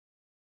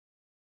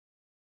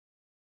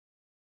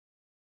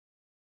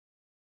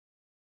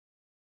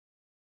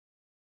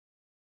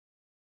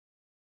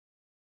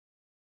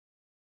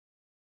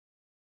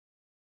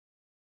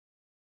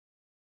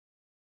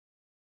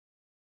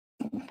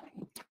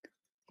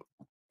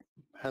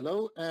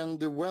Hello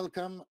and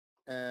welcome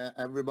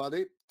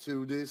everybody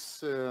to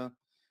this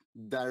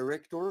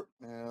leadership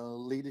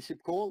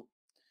call,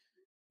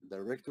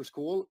 director's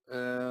call.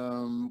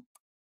 The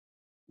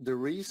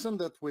reason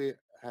that we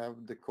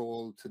have the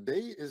call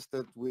today is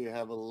that we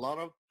have a lot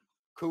of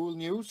cool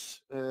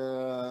news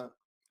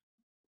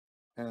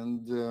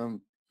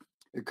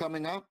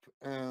coming up,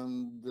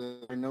 and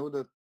I know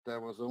that there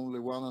was only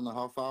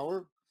 1.5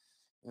 hours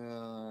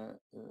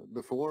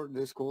before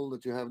this call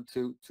that you have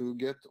to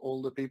get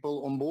all the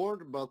people on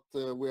board, but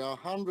we are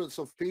hundreds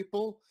of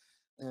people,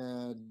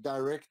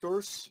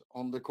 directors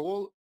on the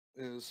call,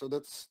 so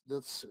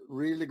that's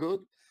really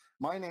good.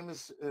 My name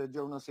is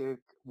Jonas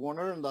Erik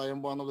Warner, and I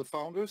am one of the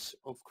founders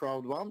of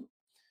CROWD1,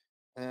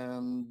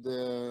 and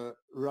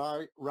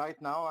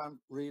right now I'm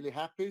really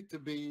happy to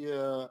be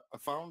a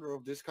founder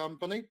of this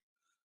company,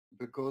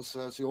 because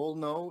as you all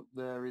know,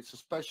 there is a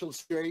special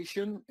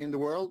situation in the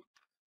world.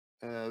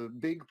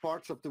 Big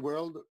parts of the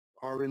world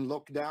are in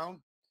lockdown,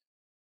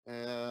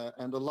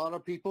 and a lot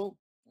of people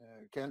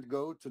can't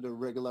go to the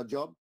regular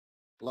job.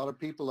 A lot of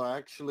people are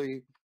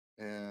actually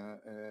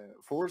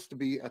forced to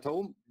be at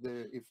home.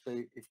 If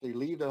they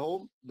leave the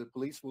home, the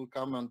police will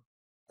come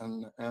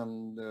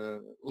and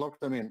lock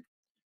them in.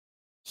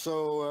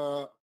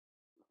 So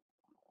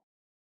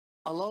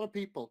a lot of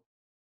people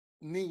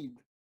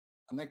need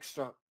an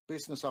extra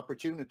business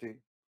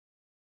opportunity.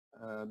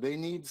 They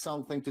need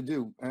something to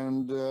do,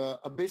 and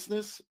a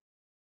business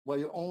where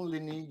you only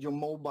need your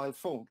mobile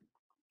phone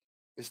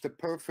is the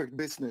perfect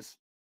business.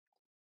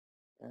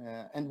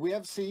 And we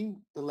have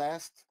seen the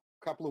last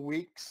couple of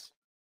weeks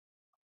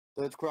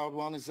that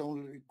CROWD1 is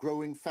only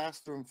growing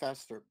faster and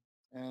faster.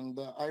 And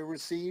I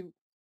receive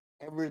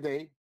every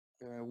day,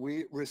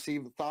 we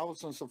receive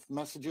thousands of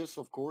messages,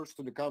 of course,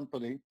 to the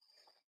company.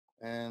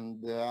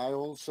 And I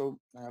also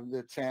have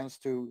the chance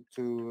to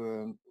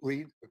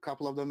read a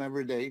couple of them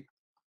every day.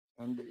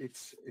 And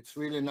it's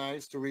really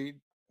nice to read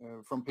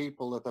from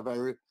people that are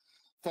very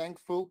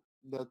thankful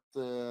that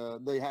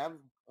they have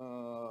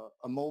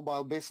a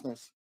mobile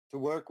business to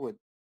work with.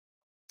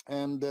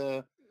 And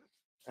I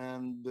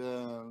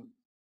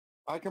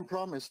can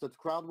promise that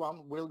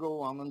CROWD1 will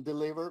go on and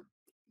deliver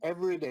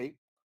every day.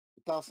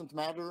 It doesn't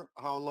matter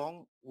how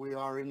long we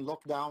are in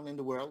lockdown in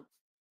the world.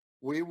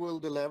 We will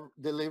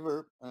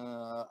deliver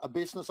a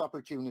business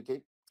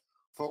opportunity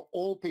for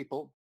all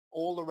people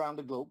all around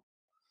the globe.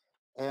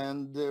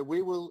 And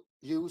we will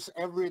use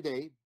every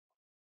day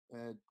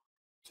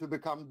to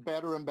become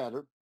better and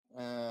better,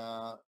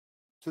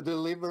 to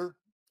deliver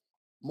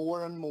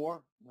more and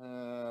more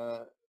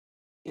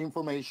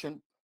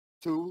information,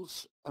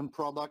 tools and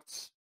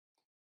products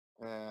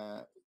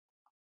to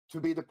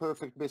be the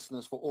perfect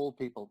business for all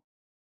people.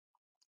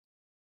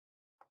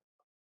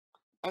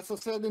 As I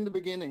said in the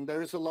beginning,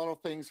 there is a lot of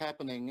things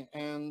happening,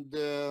 and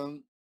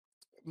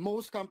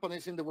most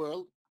companies in the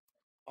world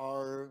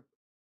are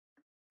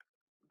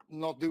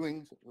not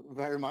doing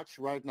very much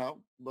right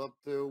now, but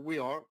we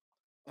are,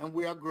 and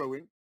we are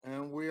growing,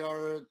 and we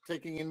are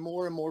taking in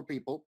more and more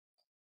people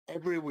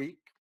every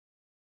week.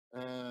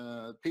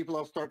 People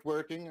are start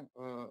working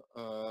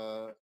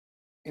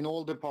in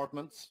all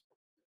departments,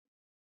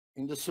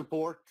 in the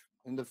support,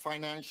 in the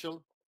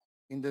financial,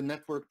 in the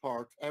network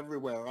part,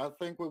 everywhere. I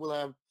think we will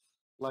have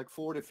like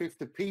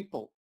 40-50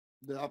 people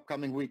the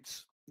upcoming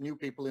weeks, new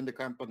people in the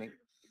company,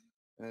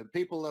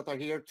 people that are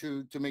here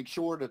to make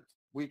sure that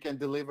we can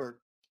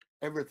deliver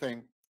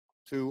everything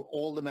to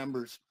all the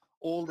members,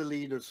 all the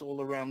leaders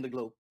all around the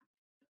globe.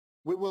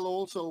 We will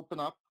also open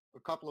up a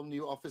couple of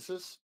new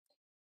offices.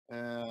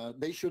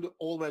 They should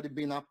already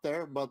been up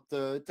there, but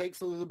it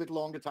takes a little bit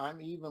longer time,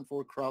 even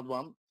for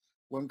CROWD1,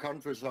 when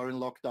countries are in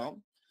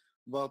lockdown.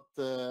 But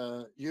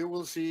you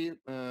will see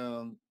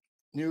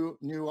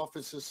new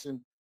offices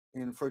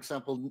in, for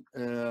example,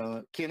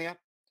 Kenya,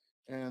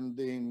 and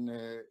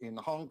in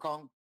Hong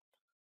Kong,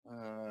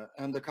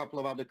 and a couple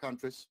of other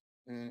countries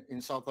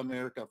in South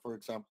America, for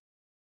example.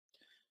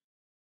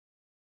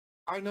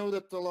 I know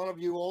that a lot of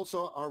you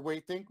also are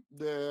waiting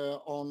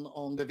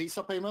on the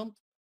Visa payment.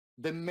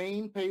 The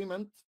main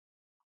payment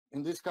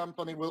in this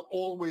company will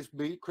always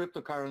be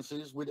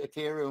cryptocurrencies, with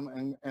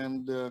Ethereum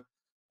and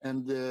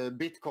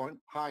Bitcoin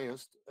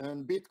highest.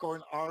 And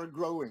Bitcoin are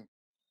growing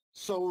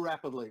so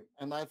rapidly.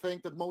 And I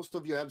think that most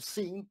of you have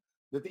seen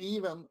that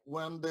even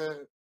when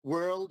the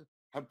world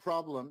have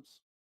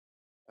problems,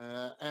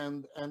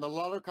 and a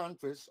lot of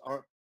countries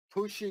are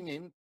pushing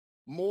in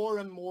more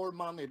and more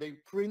money, they're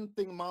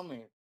printing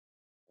money.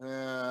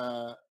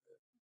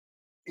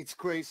 It's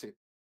crazy.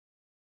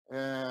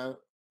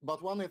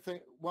 But one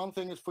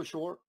thing is for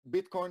sure,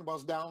 Bitcoin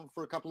was down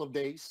for a couple of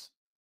days,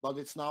 but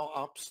it's now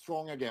up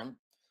strong again.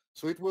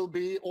 So it will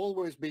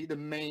always be the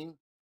main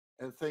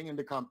thing in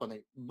the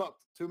company. But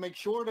to make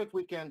sure that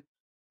we can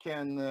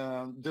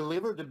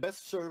deliver the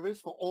best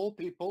service for all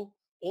people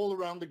all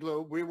around the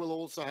globe, we will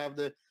also have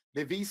the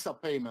Visa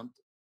payment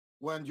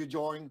when you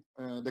join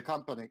the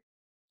company.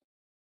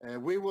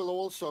 We will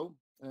also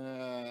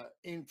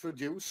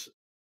introduce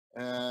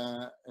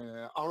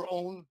our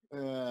own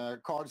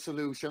card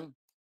solution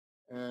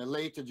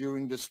later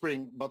during the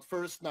spring. But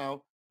first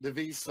now the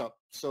visa,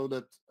 so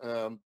that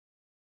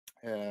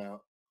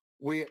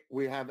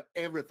we have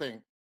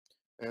everything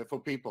for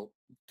people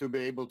to be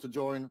able to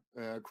join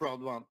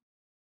CROWD1.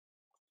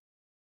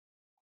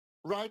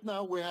 Right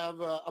now we have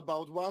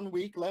about 1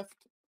 week left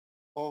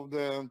of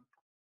the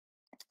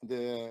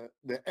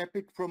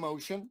epic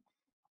promotion,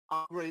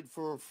 upgrade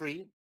for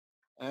free,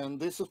 and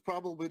this is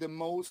probably the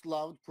most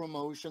loved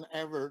promotion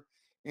ever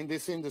in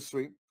this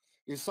industry.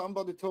 If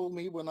somebody told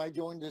me when I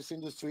joined this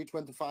industry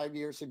 25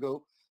 years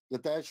ago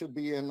that there should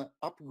be an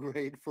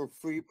upgrade for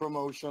free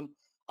promotion,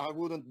 I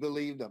wouldn't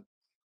believe them.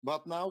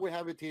 But now we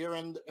have it here,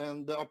 and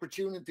the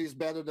opportunity is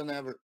better than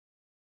ever.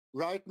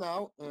 Right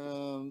now,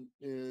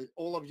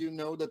 all of you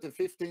know that the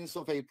 15th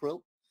of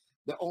April,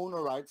 the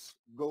owner rights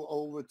go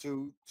over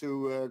to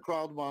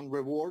CROWD1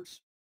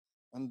 Rewards,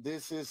 and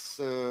this is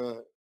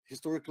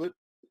historically,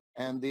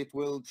 and it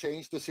will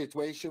change the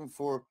situation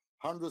for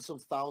hundreds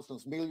of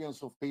thousands,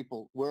 millions of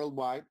people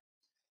worldwide.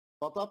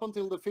 But up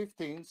until the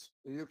 15th,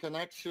 you can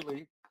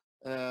actually,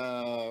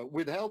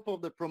 with help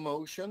of the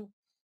promotion,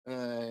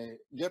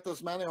 get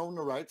as many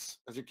owner rights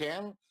as you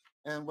can,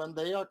 and when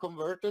they are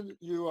converted,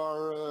 you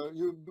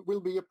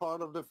will be a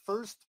part of the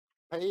first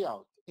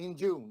payout in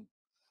June.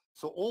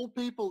 So all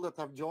people that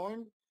have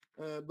joined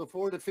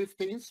before the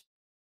 15th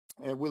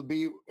will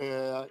be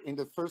in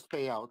the first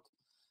payout.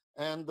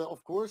 And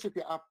of course, if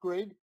you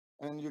upgrade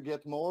and you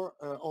get more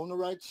owner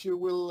rights, you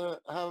will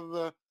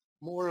have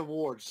more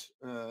rewards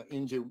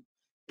in June.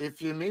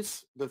 If you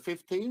miss the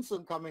 15th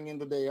and coming in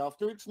the day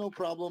after, it's no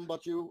problem,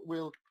 but you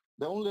will,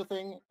 the only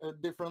thing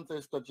different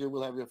is that you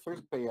will have your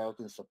first payout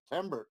in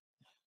September.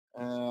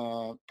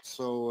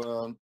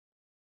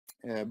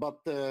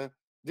 But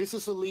this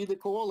is a leader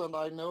call, and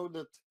I know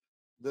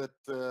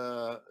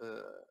that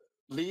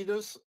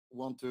leaders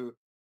want to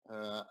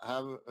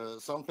have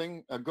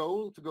something, a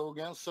goal to go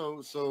against.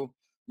 So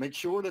make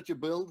sure that you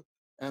build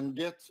and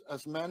get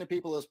as many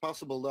people as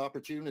possible the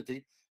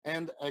opportunity.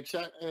 And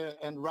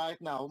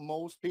right now,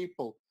 most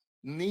people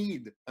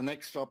need an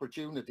extra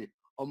opportunity,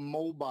 a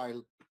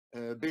mobile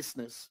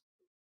business.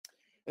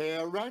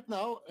 Right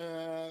now,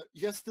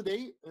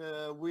 yesterday,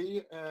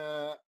 we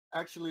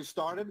actually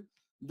started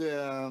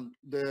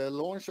the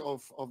launch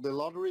of the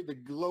lottery, the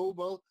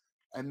global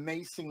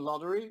amazing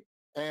lottery,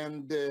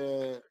 and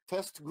the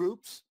test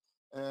groups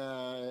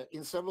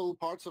in several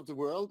parts of the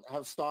world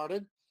have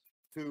started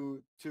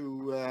to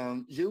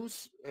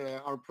use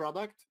our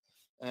product.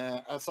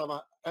 As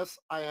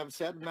I have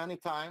said many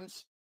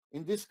times,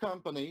 in this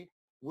company,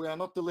 we are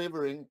not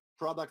delivering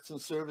products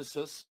and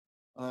services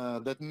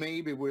that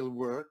maybe will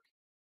work.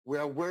 We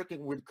are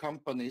working with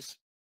companies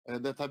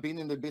that have been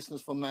in the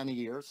business for many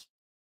years,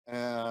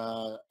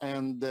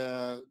 and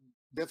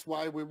that's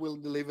why we will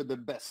deliver the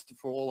best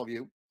for all of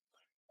you.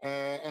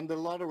 And the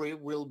lottery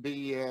will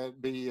be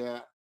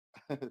the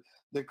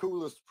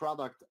coolest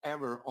product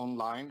ever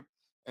online,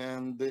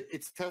 and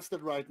it's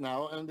tested right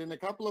now. And in a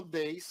couple of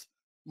days,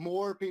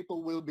 more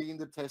people will be in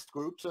the test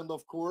groups, and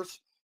of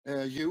course,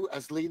 you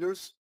as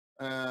leaders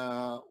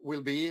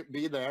will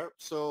be there.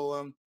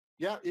 So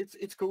yeah,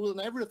 it's cool,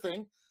 and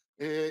everything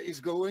is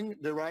going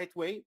the right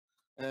way.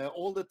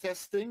 All the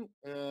testing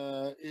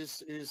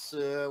is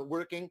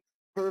working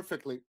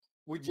perfectly.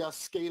 We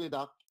just scale it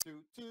up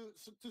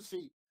to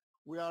see.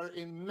 We are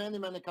in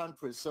many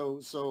countries,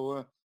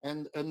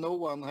 and no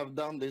one have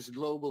done this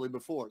globally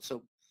before.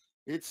 So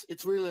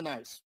it's really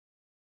nice.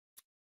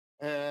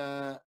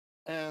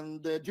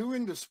 And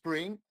during the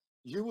spring,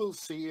 you will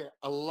see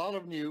a lot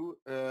of new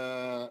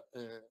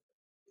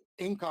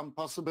income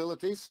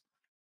possibilities.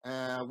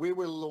 We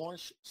will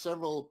launch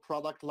several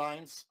product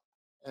lines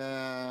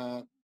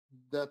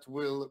that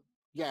will,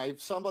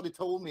 if somebody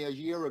told me a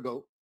year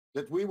ago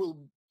that we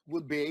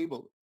would be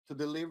able to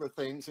deliver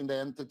things in the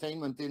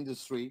entertainment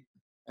industry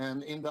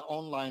and in the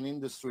online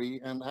industry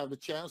and have the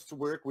chance to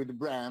work with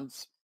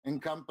brands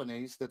and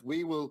companies that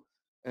we will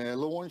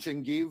launch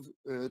and give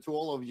to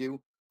all of you,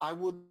 I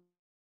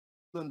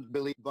wouldn't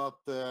believe. But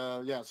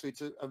so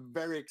it's a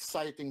very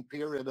exciting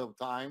period of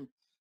time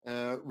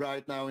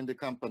right now in the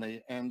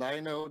company, and I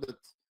know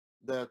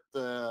that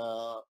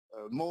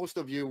most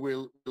of you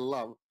will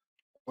love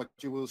what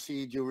you will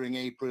see during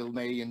April,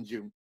 May, and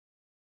June.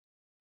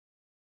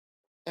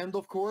 And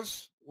of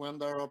course, when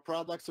there are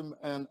products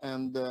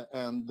and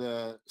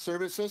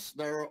services,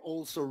 there are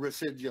also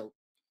residual,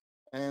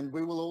 and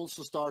we will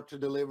also start to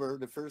deliver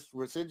the first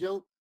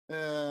residual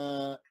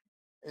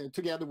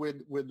together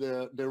with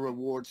the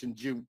rewards in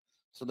June.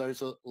 So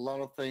there's a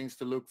lot of things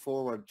to look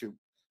forward to,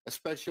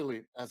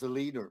 especially as a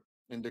leader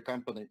in the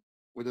company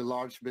with a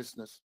large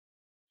business.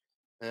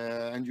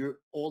 And you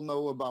all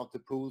know about the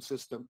pool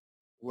system,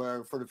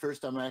 where for the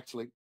first time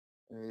actually,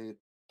 it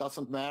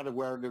doesn't matter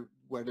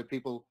where the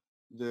people,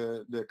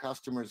 the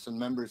customers and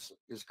members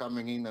is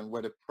coming in and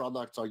where the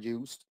products are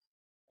used.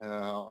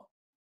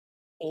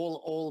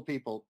 All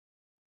people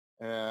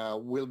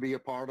will be a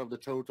part of the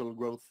total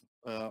growth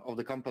of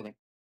the company.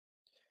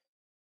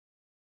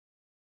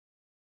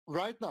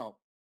 Right now,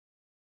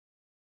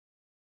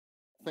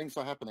 things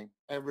are happening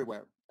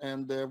everywhere.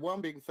 And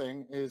one big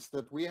thing is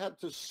that we had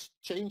to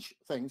change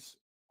things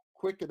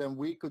quicker than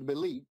we could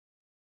believe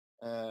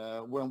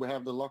when we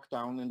have the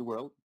lockdown in the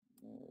world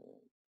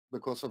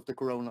because of the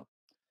corona.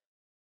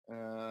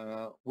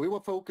 We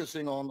were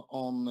focusing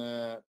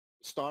on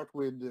start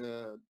with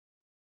a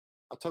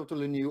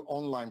totally new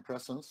online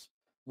presence.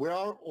 We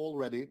are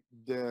already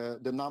the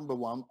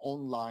 #1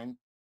 online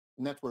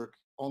network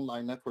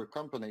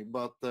company,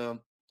 but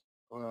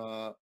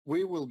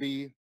we will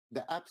be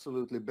the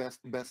absolutely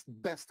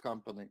best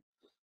company,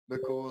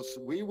 because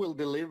we will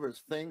deliver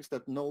things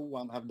that no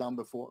one have done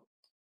before.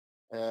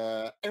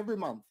 Every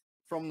month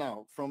from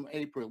now, from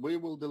April, we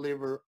will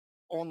deliver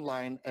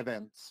online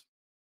events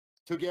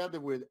together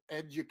with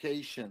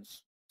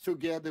educations,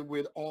 together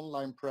with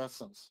online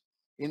presence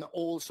in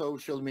all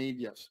social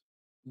medias,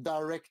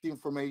 direct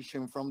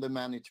information from the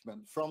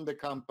management, from the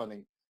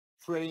company,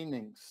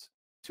 trainings,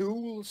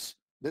 tools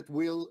that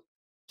will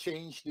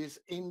change this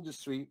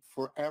industry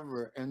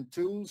forever, and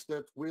tools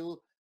that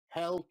will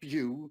help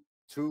you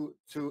to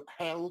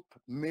help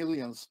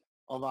millions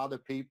of other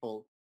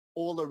people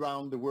all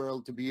around the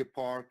world to be a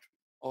part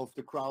of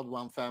the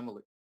CROWD1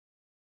 family.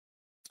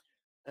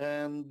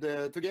 And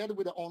together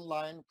with the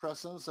online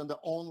presence and the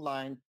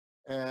online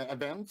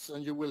events,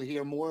 and you will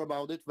hear more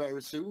about it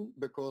very soon,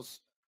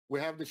 because we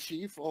have the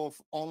chief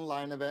of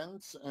online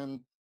events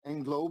and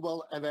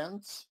global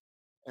events,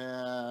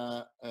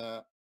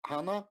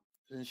 Hannah,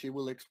 and she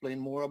will explain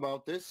more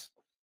about this.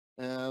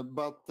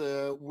 But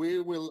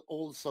we will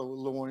also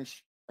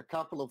launch a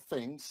couple of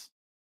things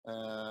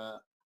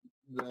that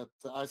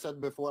I said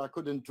before. I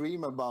couldn't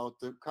dream about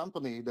the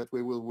company that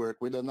we will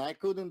work with, and I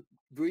couldn't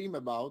dream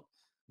about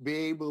be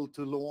able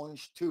to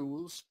launch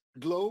tools,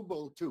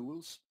 global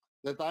tools,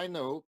 that I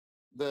know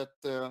that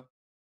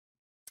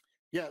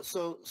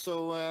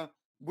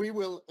we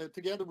will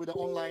together with the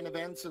online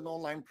events and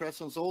online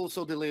presence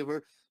also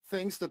deliver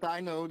things that I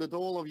know that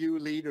all of you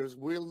leaders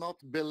will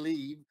not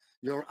believe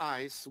your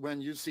eyes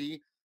when you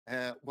see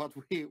what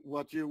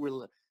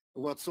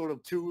sort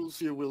of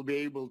tools you will be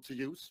able to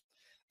use.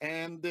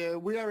 And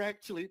we are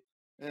actually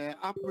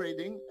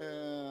upgrading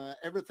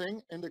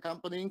everything in the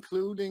company,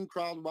 including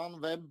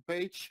CROWD1 web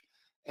page,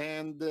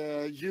 and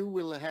you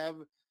will have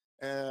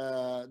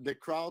the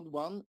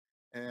CROWD1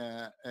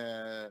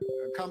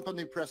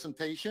 company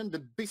presentation, the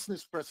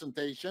business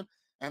presentation,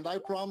 and I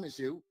promise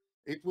you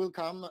it will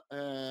come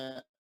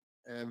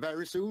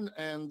very soon,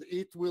 and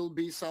it will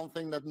be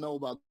something that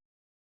nobody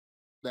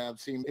have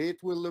seen.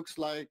 It will look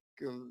like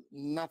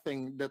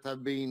nothing that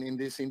have been in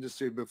this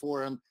industry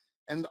before,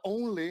 and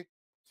only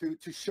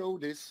to show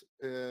this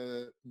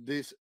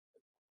this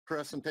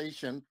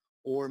presentation,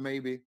 or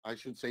maybe I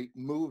should say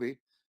movie,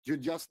 you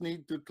just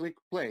need to click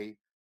play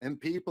and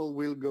people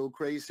will go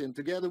crazy. And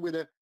together with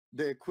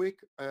the quick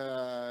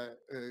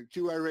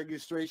QR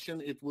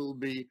registration, it will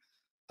be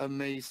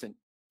amazing.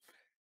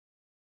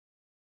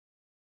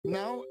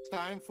 Now it's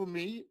time for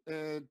me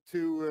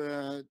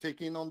to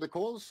take in on the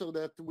call, so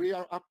that we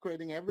are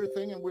upgrading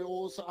everything, and we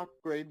also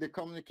upgrade the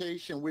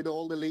communication with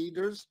all the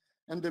leaders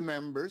and the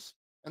members,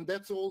 and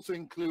that also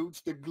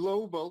includes the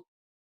global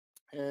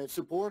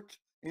support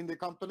in the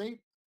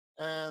company.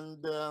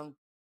 And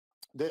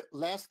the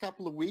last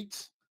couple of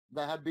weeks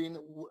there have been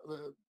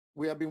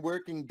we have been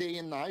working day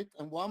and night,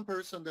 and one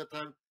person that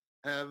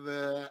have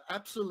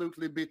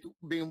absolutely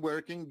been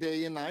working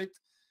day and night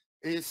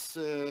is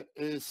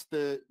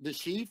the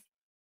chief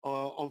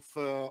of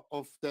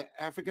the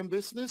African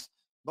business,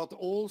 but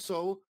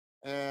also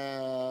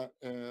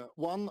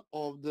one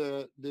of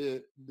the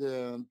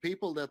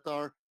people that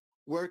are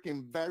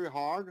working very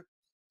hard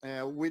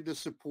with the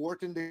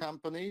support in the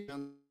company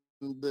and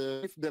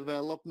the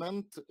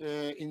development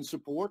in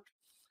support,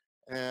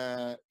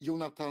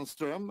 Jonathan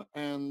Ström.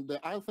 And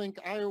I think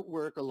I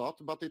work a lot,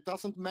 but it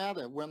doesn't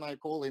matter when I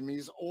call him.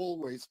 He's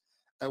always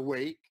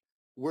awake,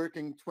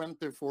 working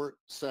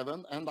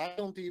 24/7, and I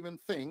don't even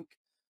think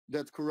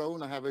that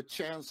Corona have a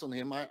chance on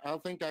him. I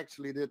think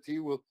actually that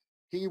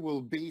he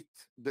will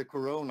beat the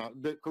Corona.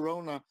 The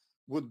Corona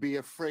would be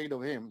afraid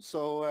of him.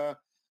 So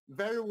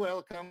very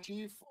welcome,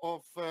 Chief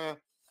of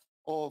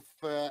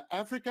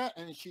Africa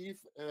and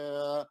Chief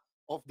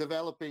of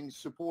Developing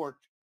Support,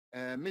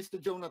 Mr.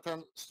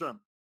 Jonathan Ström.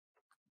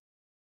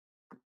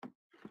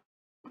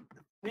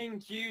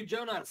 Thank you,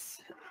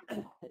 Jonas.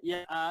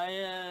 Yeah,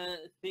 I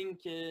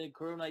think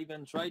Corona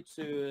even tried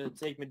to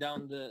take me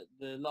down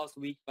the last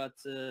week, but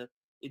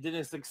it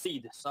didn't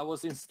succeed. So I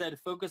was instead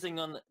focusing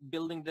on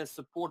building the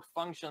support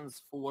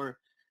functions for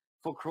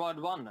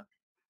CROWD1.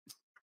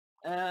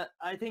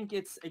 I think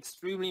it's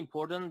extremely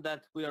important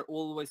that we are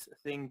always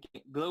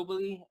thinking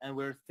globally, and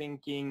we're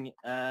thinking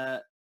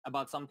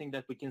about something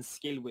that we can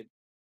scale with.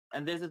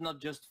 And this is not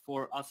just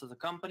for us as a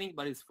company,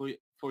 but it's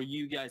for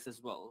you guys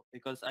as well.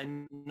 Because I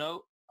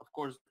know, of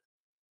course,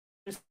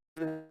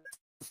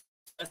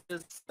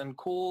 and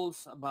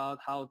calls about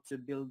how to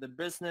build the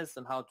business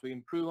and how to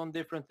improve on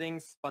different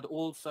things, but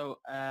also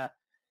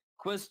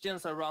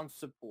questions around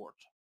support.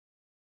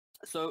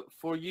 So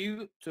for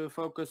you to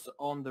focus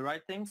on the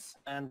right things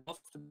and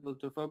possible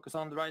to focus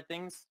on the right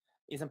things,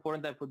 it's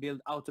important that we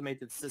build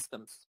automated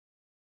systems.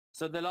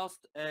 So the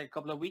last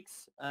couple of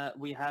weeks,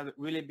 we have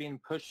really been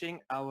pushing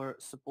our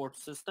support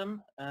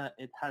system.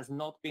 It has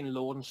not been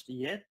launched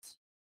yet.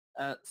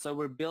 So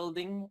we're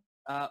building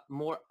a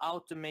more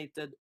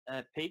automated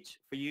page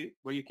for you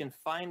where you can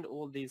find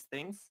all these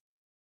things.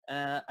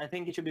 I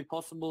think it should be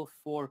possible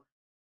for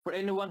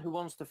anyone who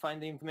wants to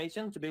find the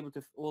information to be able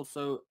to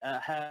also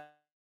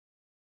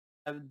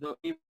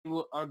we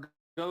are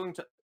going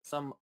to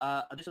some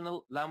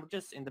additional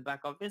languages in the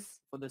back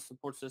office for the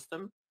support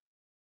system.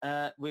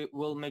 We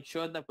will make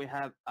sure that we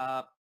have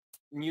a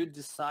new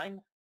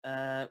design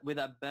with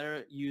a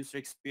better user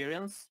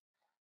experience.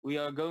 We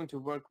are going to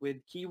work with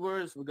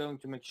keywords. We're going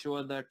to make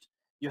sure that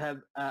you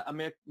have a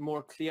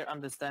more clear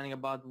understanding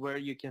about where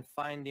you can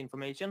find the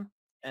information.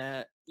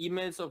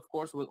 Emails, of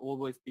course, will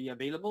always be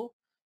available,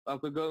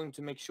 but we're going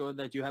to make sure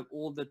that you have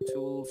all the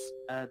tools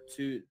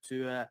to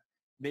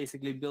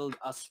basically build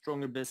a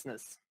stronger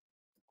business.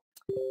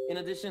 In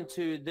addition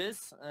to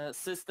this,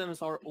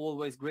 systems are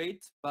always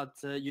great, but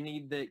you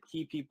need the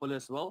key people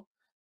as well.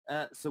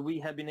 So we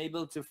have been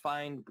able to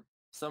find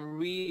some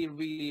really,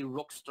 really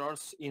rock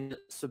stars in the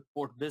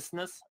support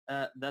business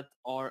that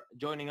are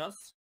joining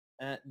us.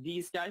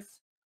 These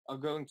guys are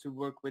going to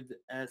work with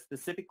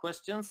specific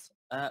questions,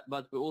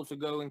 but we're also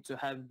going to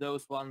have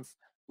those ones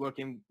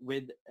working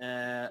with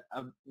a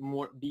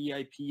more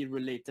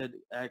VIP-related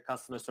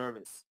customer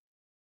service.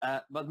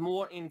 But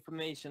more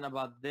information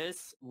about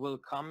this will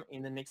come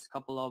in the next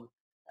couple of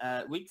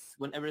weeks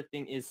when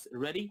everything is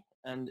ready,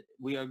 and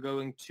we are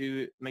going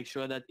to make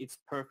sure that it's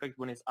perfect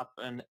when it's up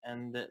and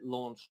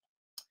launched.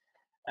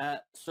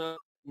 So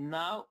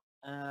now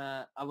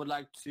I would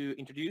like to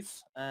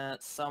introduce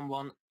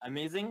someone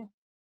amazing,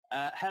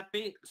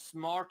 happy,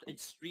 smart,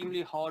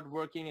 extremely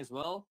hardworking as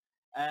well,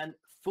 and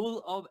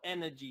full of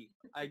energy.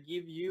 I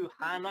give you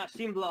Hanna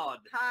Schimblad.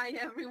 Hi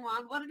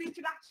everyone, what an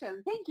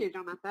introduction. Thank you,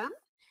 Jonathan.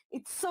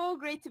 It's so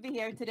great to be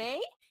here today,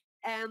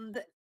 and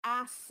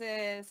as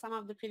some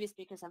of the previous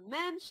speakers have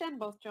mentioned,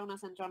 both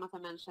Jonas and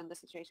Jonathan mentioned the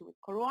situation with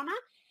Corona,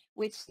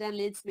 which then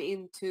leads me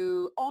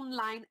into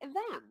online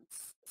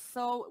events.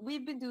 So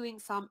we've been doing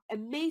some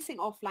amazing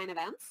offline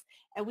events,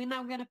 and we're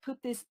now going to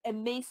put this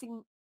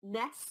amazingness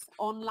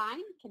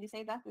online. Can you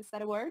say that? Is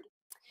that a word?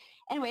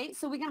 Anyway,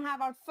 so we're going to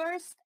have our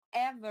first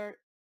ever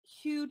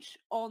huge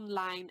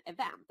online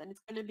event, and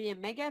it's going to be a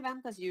mega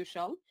event as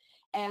usual,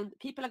 and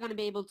people are going to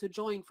be able to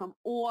join from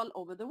all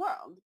over the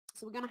world.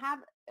 So we're going to have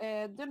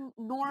the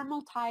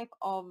normal type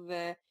of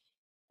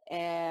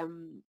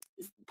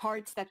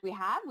parts that we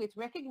have with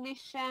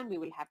recognition. We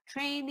will have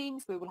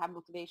trainings, we will have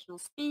motivational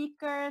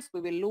speakers,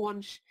 we will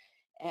launch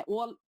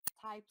all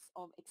types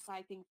of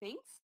exciting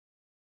things.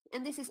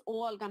 And this is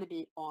all going to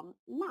be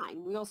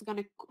online. We're also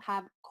going to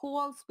have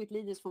calls with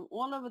leaders from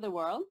all over the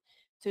world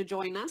to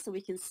join us so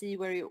we can see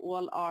where you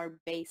all are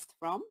based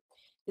from.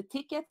 The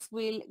tickets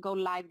will go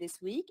live this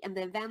week, and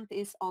the event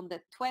is on the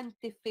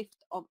 25th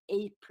of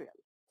April.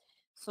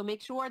 So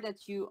make sure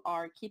that you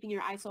are keeping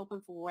your eyes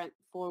open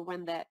for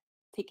when the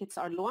tickets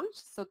are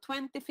launched. So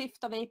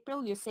 25th of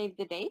April, you save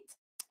the date.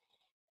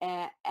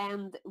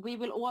 And we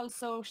will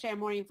also share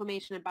more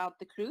information about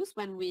the cruise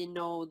when we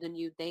know the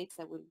new dates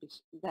that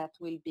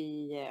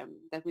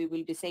we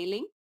will be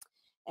sailing.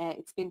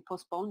 It's been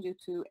postponed due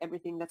to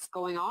everything that's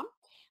going on.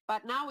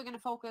 But now we're going to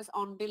focus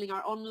on building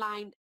our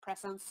online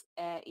presence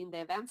in the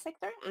event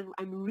sector, and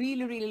I'm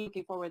really, really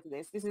looking forward to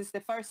this. This is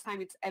the first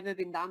time it's ever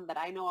been done that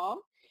I know of.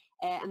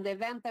 And the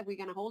event that we're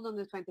going to hold on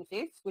the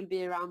 25th will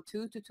be around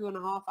 2 to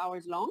 2.5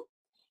 hours long.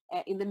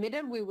 In the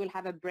middle, we will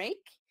have a break.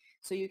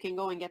 So you can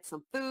go and get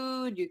some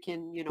food, you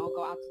can,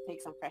 go out to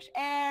take some fresh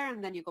air,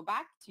 and then you go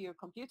back to your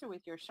computer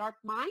with your sharp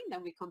mind,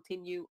 and we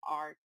continue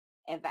our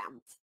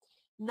event.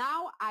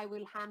 Now I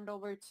will hand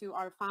over to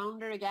our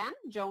founder again,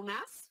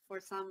 Jonas, for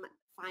some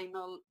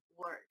final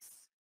words.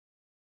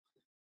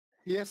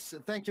 Yes,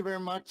 thank you very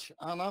much,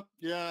 Anna.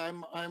 Yeah,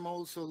 I'm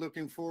also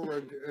looking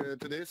forward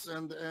to this,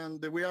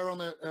 and we are on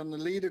a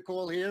leader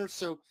call here,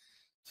 so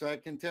I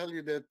can tell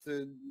you that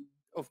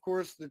of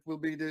course it will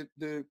be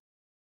the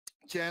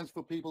chance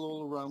for people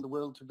all around the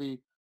world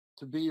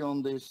to be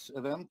on this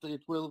event.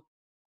 It will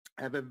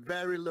have a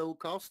very low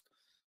cost,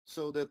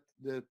 so that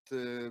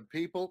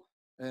people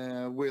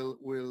will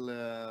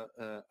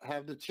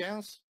have the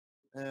chance.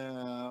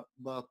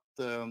 But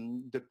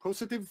the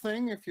positive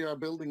thing, if you are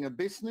building a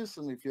business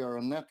and if you are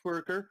a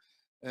networker,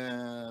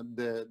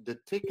 the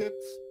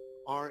tickets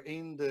are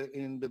in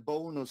the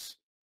bonus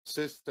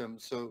system.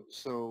 So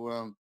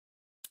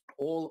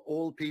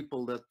all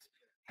people that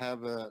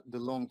have the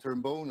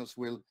long-term bonus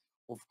will,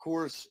 of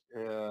course,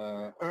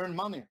 earn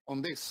money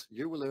on this.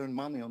 You will earn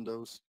money on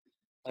those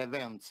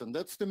events, and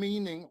that's the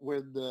meaning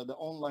with the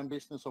online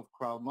business of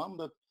CROWD1,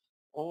 that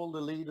all the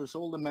leaders,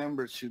 all the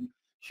members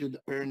should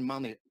earn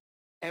money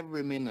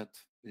every minute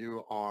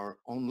you are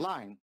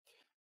online.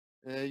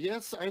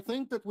 Yes, I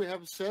think that we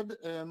have said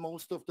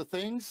most of the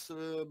things,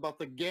 but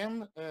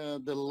again,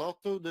 the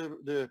lotto,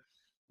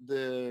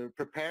 the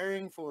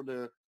preparing for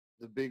the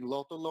the big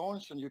lotto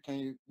launch, and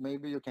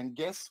maybe you can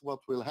guess what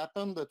will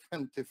happen the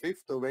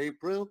 25th of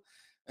April.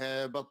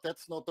 But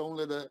that's not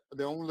only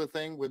the only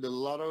thing with the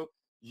lotto.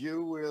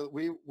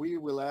 We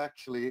will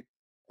actually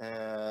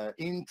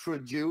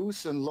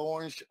introduce and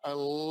launch a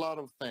lot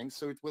of things.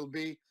 So it will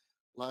be,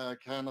 like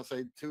kind of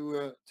say,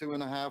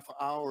 2.5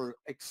 hour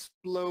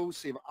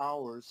explosive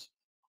hours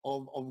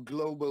of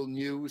global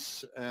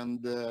news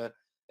and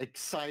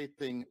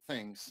exciting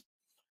things.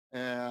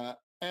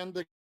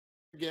 And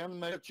again,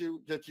 that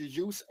you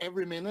use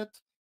every minute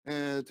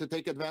to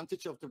take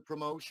advantage of the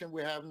promotion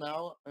we have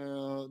now,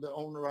 the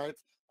own right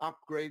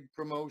upgrade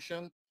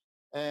promotion.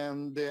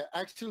 And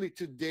actually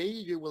today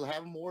you will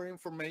have more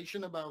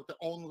information about the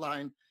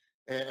online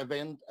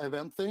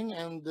event thing,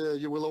 and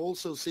you will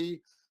also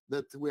see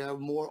that we have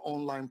more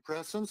online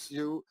presence.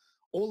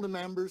 All the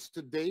members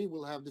today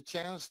will have the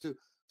chance to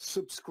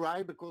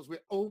subscribe, because we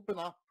open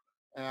up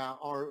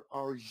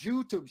our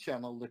YouTube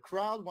channel, the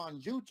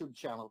CROWD1 YouTube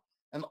channel,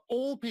 and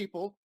all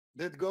people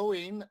that go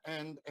in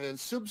and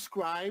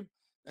subscribe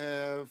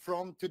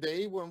from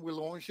today, when we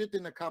launch it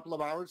in a couple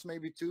of hours,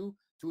 maybe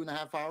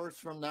 2.5 hours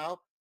from now,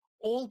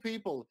 all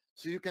people,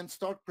 so you can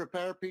start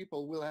prepare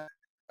people, will have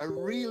a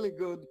really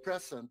good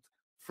present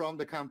from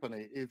the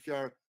company if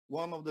you're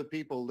one of the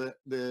people that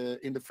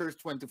in the first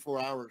 24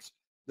 hours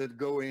that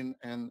go in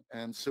and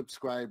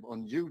subscribe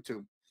on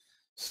YouTube.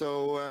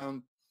 So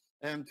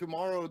and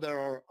tomorrow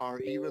there are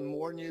even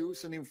more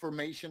news and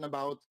information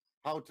about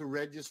how to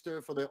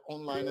register for the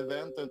online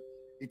event, and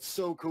it's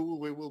so cool.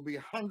 We will be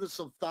hundreds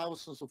of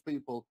thousands of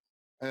people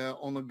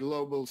on a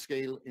global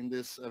scale in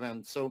this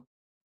event. So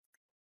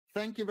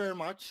thank you very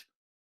much,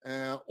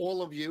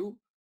 all of you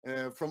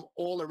from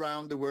all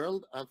around the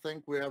world. I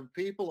think we have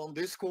people on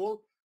this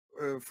call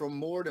from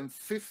more than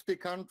 50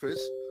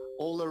 countries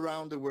all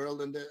around the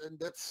world, and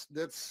that's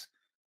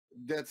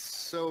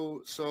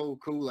so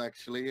cool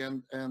actually.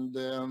 And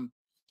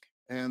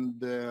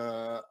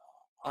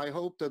I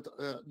hope that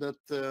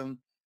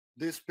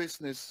this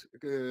business,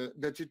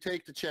 that you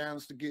take the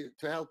chance to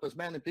help as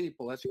many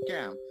people as you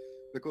can,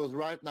 because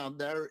right now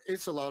there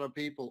is a lot of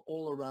people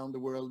all around the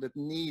world that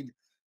need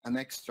an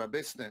extra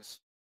business,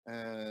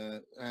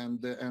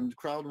 and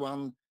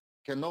CROWD1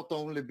 can not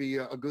only be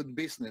a good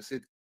business,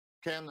 it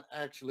can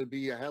actually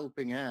be a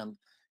helping hand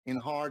in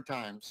hard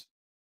times,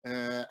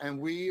 and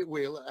we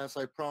will, as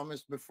I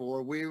promised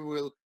before, we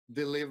will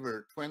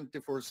deliver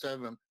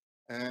 24/7,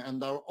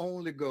 and our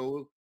only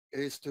goal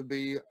is to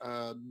be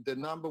the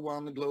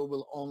 #1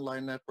 global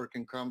online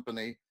networking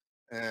company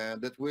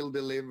that will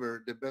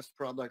deliver the best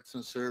products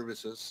and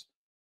services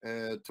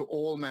to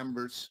all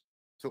members,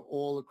 to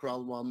all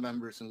CROWD1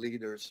 members and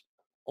leaders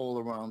all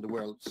around the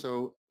world.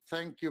 So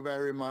thank you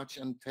very much,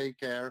 and take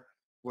care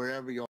wherever you are.